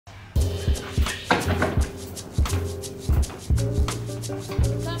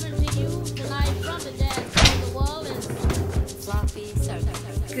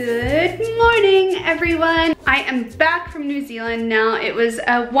Good morning, everyone. I am back from New Zealand now. It was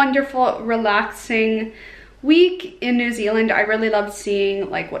a wonderful, relaxing week in New Zealand. I really loved seeing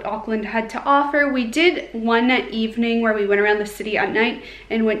like what Auckland had to offer. We did one evening where we went around the city at night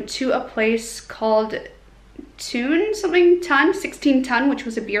and went to a place called 16 Ton, which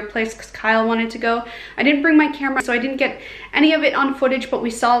was a beer place because Kyle wanted to go. I didn't bring my camera, so I didn't get any of it on footage, but we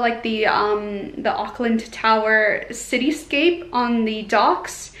saw like the Auckland Tower cityscape on the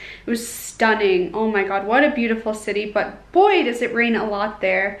docks. It was stunning. Oh my god, what a beautiful city, but boy does it rain a lot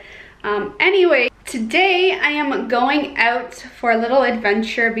there. Anyway, today I am going out for a little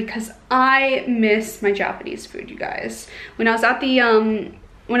adventure because I miss my Japanese food, you guys. When I was at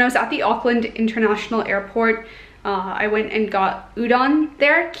the Auckland International Airport, I went and got udon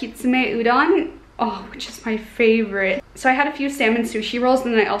there, kitsune udon, which is my favorite. So I had a few salmon sushi rolls,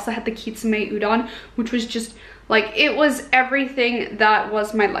 and then I also had the kitsune udon, which was just like, it was everything that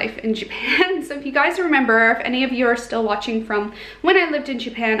was my life in Japan. So if you guys remember, if any of you are still watching from when I lived in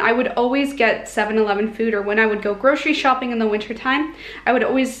Japan, I would always get 7-Eleven food, or when I would go grocery shopping in the winter time, I would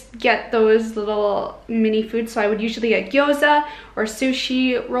always get those little mini foods. So I would usually get gyoza or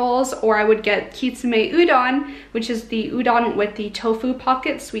sushi rolls, or I would get kitsune udon, which is the udon with the tofu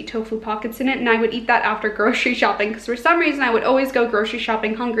pockets, sweet tofu pockets in it, and I would eat that after grocery shopping because for some reason I would always go grocery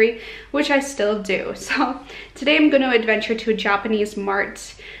shopping hungry, which I still do. So today I'm going to adventure to a Japanese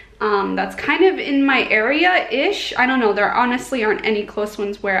mart that's kind of in my area-ish. I don't know, there honestly aren't any close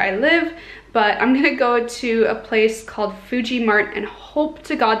ones where I live, but I'm gonna go to a place called Fuji Mart and hope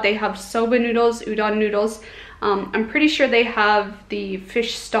to god they have soba noodles, udon noodles. I'm pretty sure they have the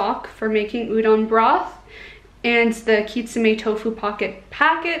fish stock for making udon broth and the kitsune tofu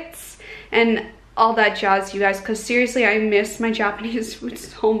packets and all that jazz, you guys, because seriously I miss my Japanese food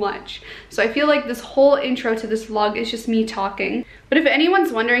so much. So I feel like this whole intro to this vlog is just me talking. But if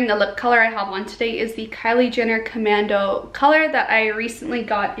anyone's wondering, the lip color I have on today is the Kylie Jenner Commando color that I recently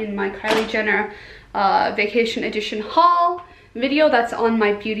got in my Kylie Jenner Vacation Edition haul video that's on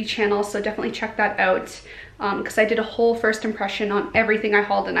my beauty channel, so definitely check that out because I did a whole first impression on everything I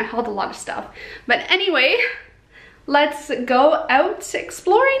hauled, and I hauled a lot of stuff. But anyway, let's go out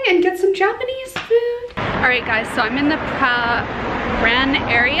exploring and get some Japanese food. All right guys, so I'm in the Prahran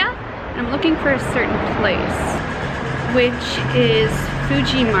area and I'm looking for a certain place, which is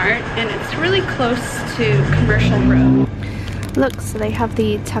Fuji Mart, and it's really close to Commercial Road. Look, so they have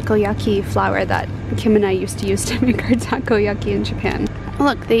the takoyaki flour that Kim and I used to use to make our takoyaki in Japan.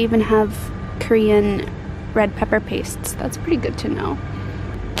 Look, they even have Korean red pepper pastes. That's pretty good to know.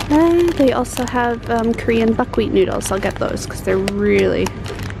 They also have Korean buckwheat noodles. I'll get those because they're really,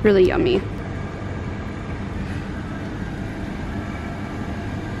 really yummy.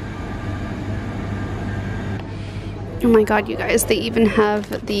 Oh my god, you guys, they even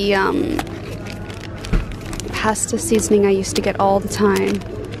have the pasta seasoning I used to get all the time.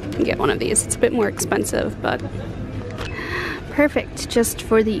 Get one of these. It's a bit more expensive, but perfect just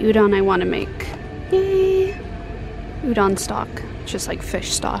for the udon I want to make. Yay! Udon stock. Just like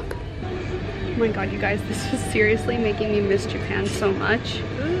fish stock. Oh my god, you guys, this is seriously making me miss Japan so much.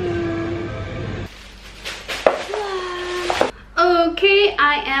 Okay,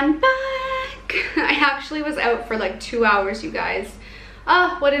 I am back. I actually was out for like 2 hours, you guys.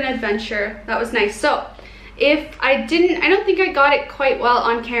 What an adventure. That was nice. So if I don't think I got it quite well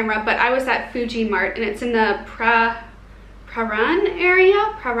on camera, but I was at Fuji Mart, and it's in the Prahran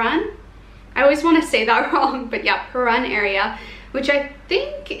area. Prahran? I always want to say that wrong, but yeah, Prahran area, which I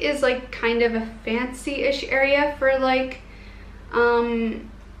think is like kind of a fancy-ish area for like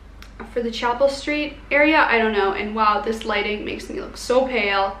for the Chapel Street area. I don't know. And wow, this lighting makes me look so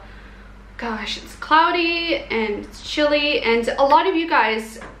pale. Gosh, it's cloudy and it's chilly, and a lot of you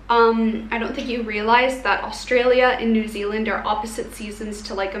guys, I don't think you realize that Australia and New Zealand are opposite seasons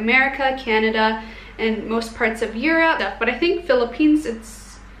to like America, Canada, and most parts of Europe. But I think Philippines,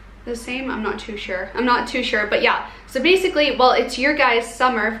 it's the same. I'm not too sure, but yeah. So basically, well, it's your guys'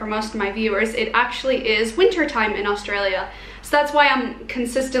 summer for most of my viewers. It actually is winter time in Australia, so that's why I'm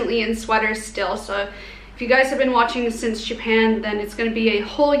consistently in sweaters still. So if you guys have been watching since Japan, then it's going to be a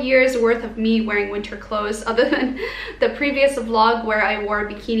whole year's worth of me wearing winter clothes, other than the previous vlog where I wore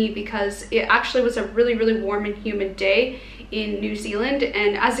a bikini because it actually was a really, really warm and humid day in New Zealand.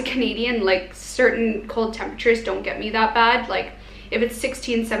 And as a Canadian, like, certain cold temperatures don't get me that bad. Like, if it's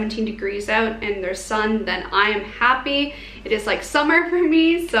 16, 17 degrees out and there's sun, then I am happy. It is like summer for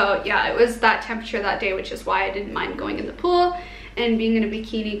me. So yeah, it was that temperature that day, which is why I didn't mind going in the pool and being in a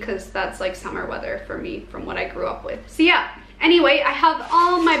bikini, because that's like summer weather for me from what I grew up with. So yeah, Anyway, I have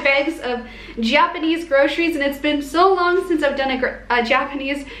all my bags of Japanese groceries, and it's been so long since I've done a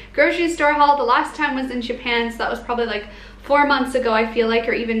Japanese grocery store haul. The last time was in Japan, so that was probably like 4 months ago, I feel like,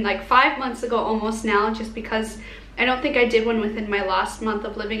 or even like 5 months ago almost now, just because I don't think I did one within my last month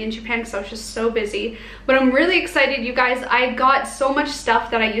of living in Japan because I was just so busy. But I'm really excited, you guys. I got so much stuff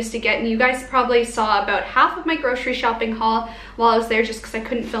that I used to get, and you guys probably saw about half of my grocery shopping haul while I was there, just because I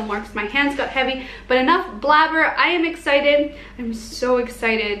couldn't film more because my hands got heavy. But enough blabber, I am excited. I'm so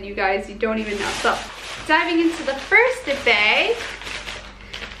excited, you guys, you don't even know. So diving into the first bag,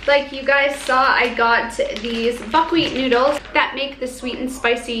 like you guys saw, I got these buckwheat noodles that make the sweet and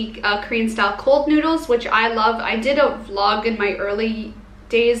spicy Korean style cold noodles, which I love. I did a vlog in my early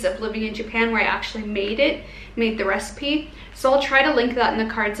days of living in Japan where I actually made the recipe. So I'll try to link that in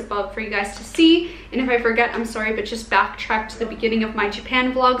the cards above for you guys to see. And if I forget, I'm sorry, but just backtrack to the beginning of my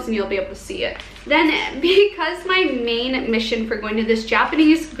Japan vlogs and you'll be able to see it. Then, because my main mission for going to this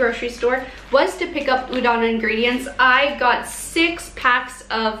Japanese grocery store was to pick up udon ingredients, I got 6 packs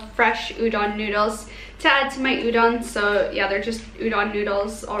of fresh udon noodles to add to my udon. So yeah, they're just udon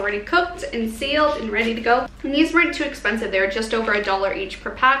noodles already cooked and sealed and ready to go. And these weren't too expensive. They were just over $1 each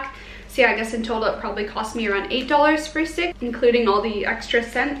per pack. So yeah, I guess in total it probably cost me around $8 for 6, including all the extra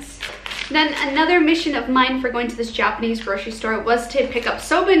cents. Then another mission of mine for going to this Japanese grocery store was to pick up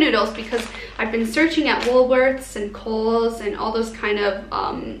soba noodles, because I've been searching at Woolworths and Kohl's and all those kind of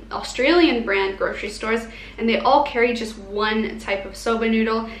Australian brand grocery stores, and they all carry just one type of soba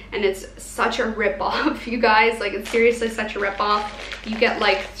noodle, and it's such a rip-off, you guys. Like, it's seriously such a rip-off. You get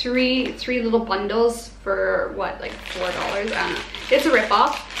like three little bundles for what, like $4? I don't know. It's a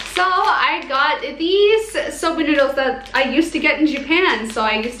rip-off. So I got these soba noodles that I used to get in Japan. So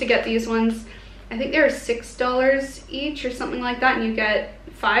I used to get these ones, I think they were $6 each or something like that, and you get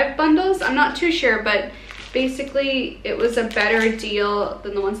 5 bundles. I'm not too sure, but basically it was a better deal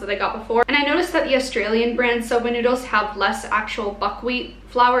than the ones that I got before. And I noticed that the Australian brand soba noodles have less actual buckwheat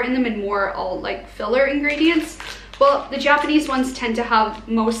flour in them and more all like filler ingredients. Well, the Japanese ones tend to have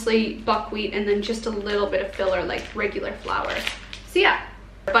mostly buckwheat and then just a little bit of filler like regular flour. So yeah.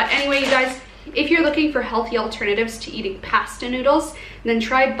 But anyway, you guys, if you're looking for healthy alternatives to eating pasta noodles, then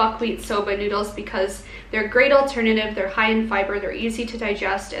try buckwheat soba noodles, because they're a great alternative. They're high in fiber, they're easy to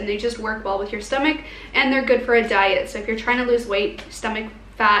digest, and they just work well with your stomach, and they're good for a diet. So if you're trying to lose weight, stomach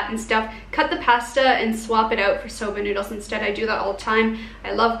fat and stuff, cut the pasta and swap it out for soba noodles instead. I do that all the time.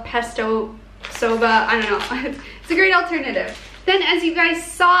 I love pesto soba. I don't know. It's a great alternative. Then, as you guys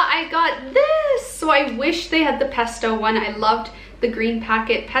saw, I got this. So I wish they had the pesto one. I loved the green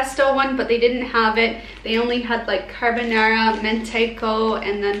packet pesto one, but they didn't have it. They only had like carbonara, mentaiko,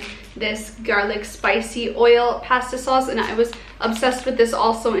 and then this garlic spicy oil pasta sauce, and I was obsessed with this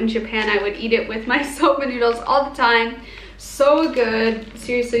also in Japan. I would eat it with my soba noodles all the time. So good,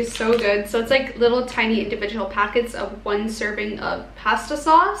 seriously so good. So it's like little tiny individual packets of 1 serving of pasta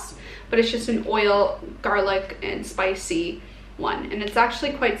sauce, but it's just an oil, garlic, and spicy one, and it's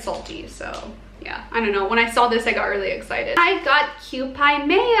actually quite salty. So yeah, I don't know, when I saw this I got really excited. I got kewpie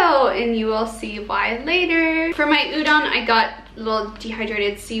mayo, and you will see why later. For my udon, I got little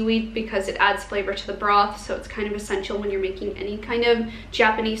dehydrated seaweed because it adds flavor to the broth, so it's kind of essential when you're making any kind of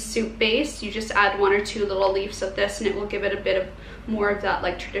Japanese soup base. You just add 1 or 2 little leaves of this and it will give it a bit of more of that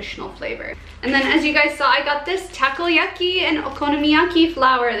like traditional flavor. And then, as you guys saw, I got this takoyaki and okonomiyaki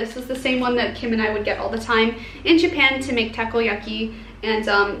flour. This is the same one that Kim and I would get all the time in Japan to make takoyaki. And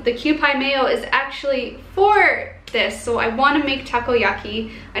the kewpie mayo is actually for this. So I want to make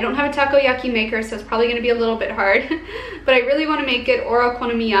takoyaki. I don't have a takoyaki maker, so it's probably going to be a little bit hard. But I really want to make it, or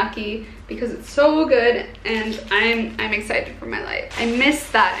okonomiyaki, because it's so good, and I'm excited for my life. I miss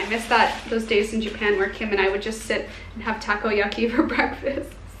that. I miss those days in Japan where Kim and I would just sit and have takoyaki for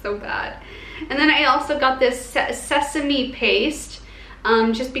breakfast. So bad. And then I also got this sesame paste,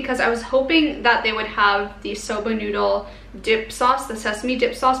 just because I was hoping that they would have the soba noodle dip sauce, the sesame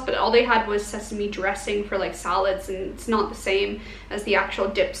dip sauce, but all they had was sesame dressing for like salads, and it's not the same as the actual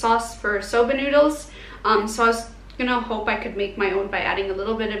dip sauce for soba noodles. So I was gonna hope I could make my own by adding a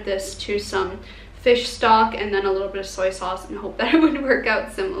little bit of this to some fish stock and then a little bit of soy sauce, and hope that it would work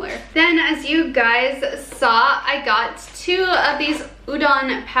out similar. Then, as you guys saw, I got 2 of these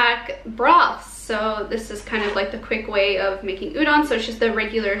udon pack broths. So this is kind of like the quick way of making udon. So it's just the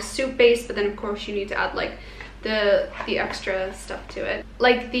regular soup base, but then of course you need to add like the extra stuff to it,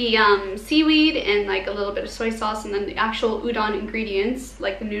 like the seaweed and like a little bit of soy sauce, and then the actual udon ingredients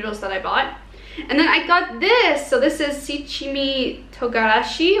like the noodles that I bought. And then I got this. So this is shichimi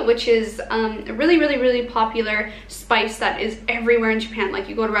togarashi, which is a really popular spice that is everywhere in Japan. Like,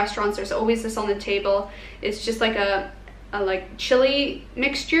 you go to restaurants, there's always this on the table. It's just like a a like chili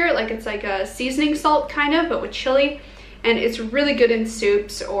mixture, like it's like a seasoning salt kind of, but with chili. And it's really good in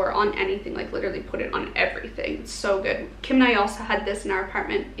soups or on anything, like literally put it on everything. It's so good. Kim and I also had this in our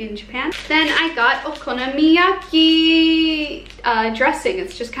apartment in Japan. Then I got okonomiyaki dressing.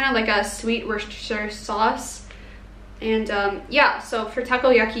 It's just kind of like a sweet Worcestershire sauce. And yeah, so for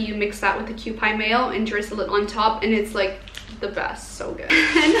takoyaki, you mix that with the kewpie mayo and drizzle it on top, and it's like the best, so good.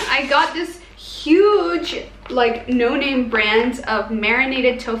 And I got this huge like no-name brand of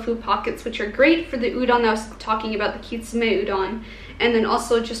marinated tofu pockets, which are great for the udon that I was talking about, the kitsume udon, and then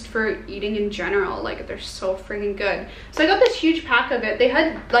also just for eating in general. Like they're so freaking good. So I got this huge pack of it. They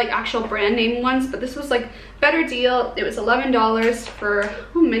had like actual brand name ones, but this was like better deal. It was $11 for,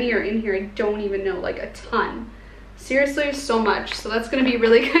 how many are in here? I don't even know, like a ton. Seriously, so much. So that's gonna be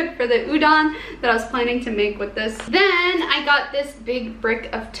really good for the udon that I was planning to make with this. Then I got this big brick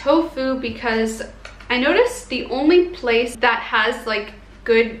of tofu because I noticed the only place that has like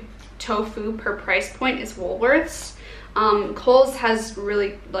good tofu per price point is Woolworths. Kohl's has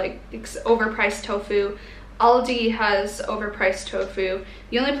really like overpriced tofu. Aldi has overpriced tofu.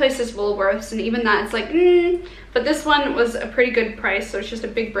 The only place is Woolworths, and even that it's like, but this one was a pretty good price, so it's just a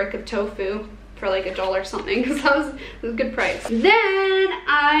big brick of tofu for like $1 something, so that was a good price. Then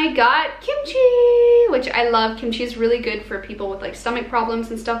I got kimchi, which I love. Kimchi is really good for people with like stomach problems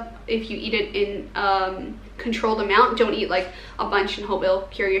and stuff. If you eat it in controlled amount, don't eat like a bunch and hope it'll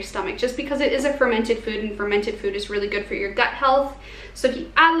cure your stomach, just because it is a fermented food, and fermented food is really good for your gut health. So if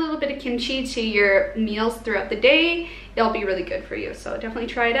you add a little bit of kimchi to your meals throughout the day, it'll be really good for you. So definitely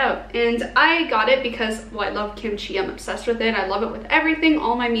try it out. And I got it because, well, I love kimchi. I'm obsessed with it. I love it with everything,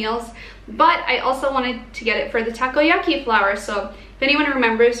 all my meals. But I also wanted to get it for the takoyaki flour. So if anyone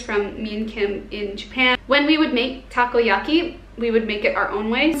remembers from me and Kim in Japan, when we would make takoyaki, we would make it our own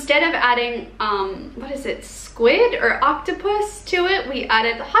way. Instead of adding, what is it, squid or octopus to it, we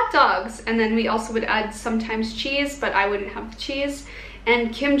added hot dogs. And then we also would add sometimes cheese, but I wouldn't have the cheese,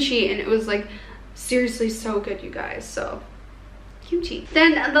 and kimchi, and it was like seriously so good, you guys. So kimchi.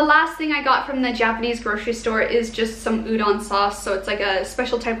 Then the last thing I got from the Japanese grocery store is just some udon sauce. So it's like a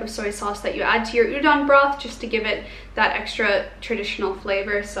special type of soy sauce that you add to your udon broth just to give it that extra traditional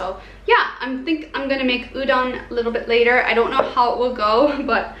flavor. So yeah, I think I'm gonna make udon a little bit later. I don't know how it will go,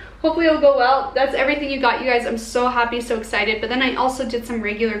 but hopefully it'll go well. That's everything you got, you guys. I'm so happy, so excited. But then I also did some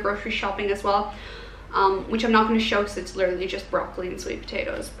regular grocery shopping as well, which I'm not going to show because it's literally just broccoli and sweet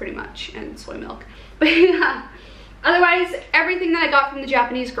potatoes pretty much, and soy milk. But yeah, otherwise everything that I got from the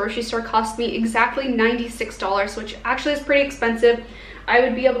Japanese grocery store cost me exactly $96, which actually is pretty expensive. I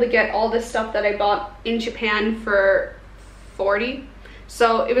would be able to get all this stuff that I bought in Japan for $40.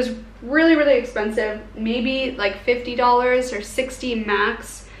 So it was really, really expensive, maybe like $50 or $60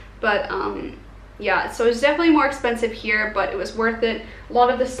 max. But yeah, so it's definitely more expensive here, but it was worth it. A lot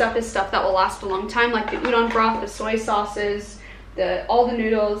of this stuff is stuff that will last a long time, like the udon broth, the soy sauces, all the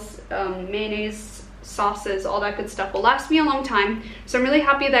noodles, mayonnaise, sauces, all that good stuff will last me a long time. So I'm really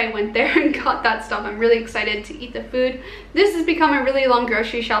happy that I went there and got that stuff. I'm really excited to eat the food. This has become a really long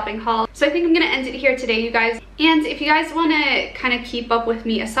grocery shopping haul. So I think I'm gonna end it here today, you guys. And if you guys wanna kind of keep up with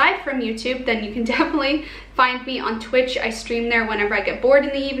me aside from YouTube, then you can definitely find me on Twitch. I stream there whenever I get bored in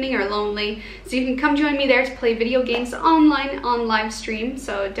the evening or lonely. So you can come join me there to play video games online on live stream.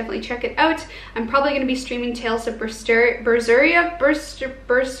 So definitely check it out. I'm probably gonna be streaming Tales of Berseria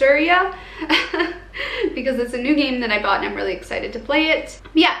because it's a new game that I bought and I'm really excited to play it.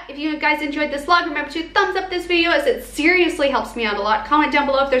 But yeah, if you guys enjoyed this vlog, remember to thumbs up this video as it seriously helps me out a lot. Comment down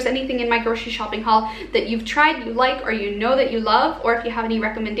below if there's anything in my grocery shopping haul that you've tried, you like, or you know that you love, or if you have any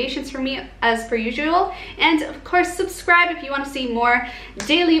recommendations for me as per usual. And of course, subscribe if you want to see more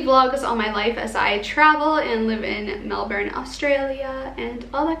daily vlogs on my life as I travel and live in Melbourne, Australia, and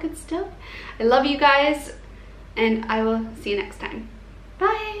all that good stuff. I love you guys, and I will see you next time.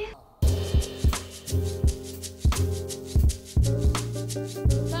 Bye!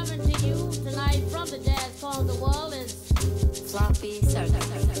 Coming to you tonight from the jazz part of the world is Floppy Circus.